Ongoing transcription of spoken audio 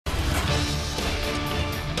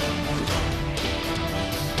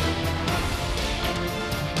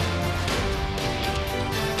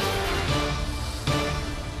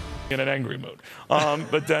in an angry mood.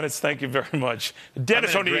 But Dennis, thank you very much.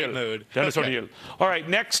 Dennis I'm in a O'Neill. great mood. Dennis Okay. O'Neill. All right,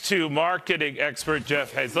 next to marketing expert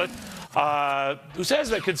Jeff Hazlett, who says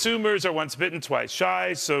that consumers are once bitten, twice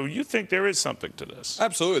shy. So you think there is something to this?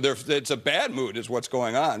 Absolutely. It's a bad mood is what's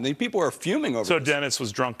going on. The people are fuming over So this. Dennis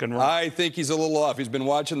was drunk and wrong. I think he's a little off. He's been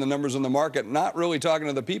watching the numbers in the market, not really talking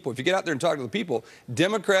to the people. If you get out there and talk to the people,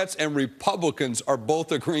 Democrats and Republicans are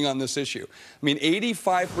both agreeing on this issue. I mean,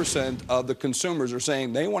 85% of the consumers are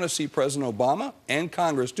saying they want to see President Obama and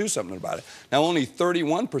Congress do something about it. Now, only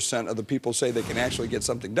 31% of the people say they can actually get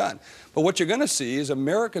something done. But what you're going to see is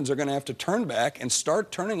Americans are going to have to turn back and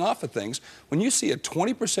start turning off of things. When you see a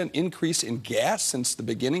 20% increase in gas since the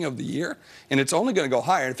beginning of the year, and it's only going to go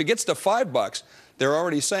higher, and if it gets to $5, they're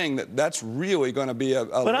already saying that that's really going to be a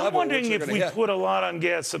level. But I'm wondering if we hit. put a lot on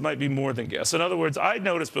gas, it might be more than gas. In other words, I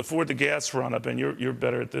noticed before the gas run-up, and you're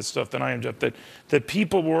better at this stuff than I am, Jeff, that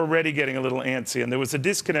people were already getting a little antsy, and there was a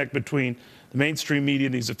disconnect between the mainstream media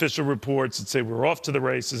and these official reports that say we're off to the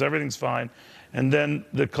races, everything's fine, and then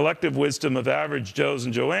the collective wisdom of average Joes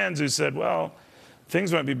and Joannes who said, well,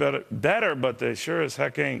 things might be better, but they sure as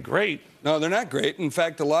heck ain't great. No, they're not great. In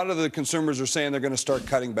fact, a lot of the consumers are saying they're going to start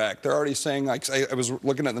cutting back. They're already saying, like I was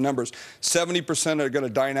looking at the numbers, 70% are going to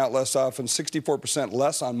dine out less often, 64%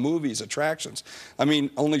 less on movies, attractions. I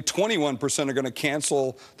mean, only 21% are going to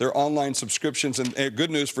cancel their online subscriptions. And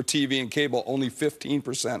good news for TV and cable, only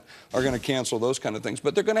 15% are going to cancel those kind of things.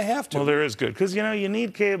 But they're going to have to. Well, there is good, because, you know, you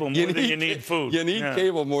need cable more than you need food. You need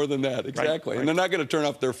cable more than that, exactly. Right. And they're not going to turn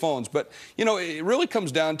off their phones. But, you know, it really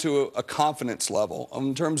comes down to a confidence level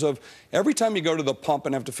in terms of every time you go to the pump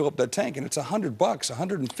and have to fill up that tank, and it's $100,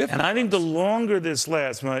 $150. And I think the longer this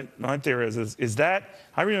lasts, my theory is that,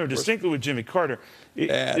 I remember distinctly with Jimmy Carter,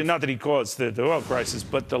 not that he caused the oil crisis,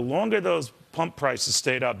 but the longer those pump prices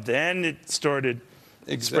stayed up, then it started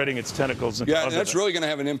spreading its tentacles. Yeah, and that's really going to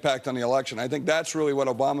have an impact on the election. I think that's really what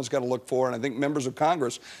Obama's got to look for, and I think members of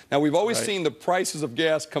Congress. Now, we've always seen the prices of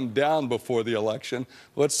gas come down before the election.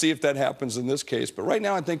 Let's see if that happens in this case. But right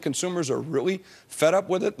now, I think consumers are really fed up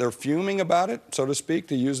with it. They're fuming about it, so to speak,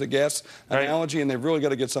 to use the gas analogy, and they've really got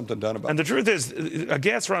to get something done about it. And the truth is, a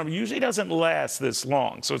gas run usually doesn't last this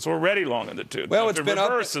long, so it's already long in the tooth. Well, if it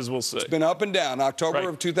reverses, we'll see. It's been up and down. October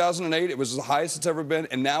of 2008, it was the highest it's ever been,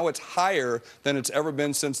 and now it's higher than it's ever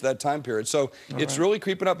been since that time period. So it's really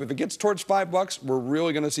creeping up. If it gets towards $5, we're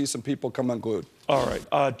really going to see some people come unglued. All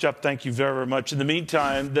right. Jeff, thank you very much. In the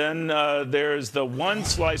meantime, then there's the one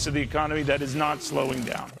slice of the economy that is not slowing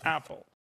down, Apple.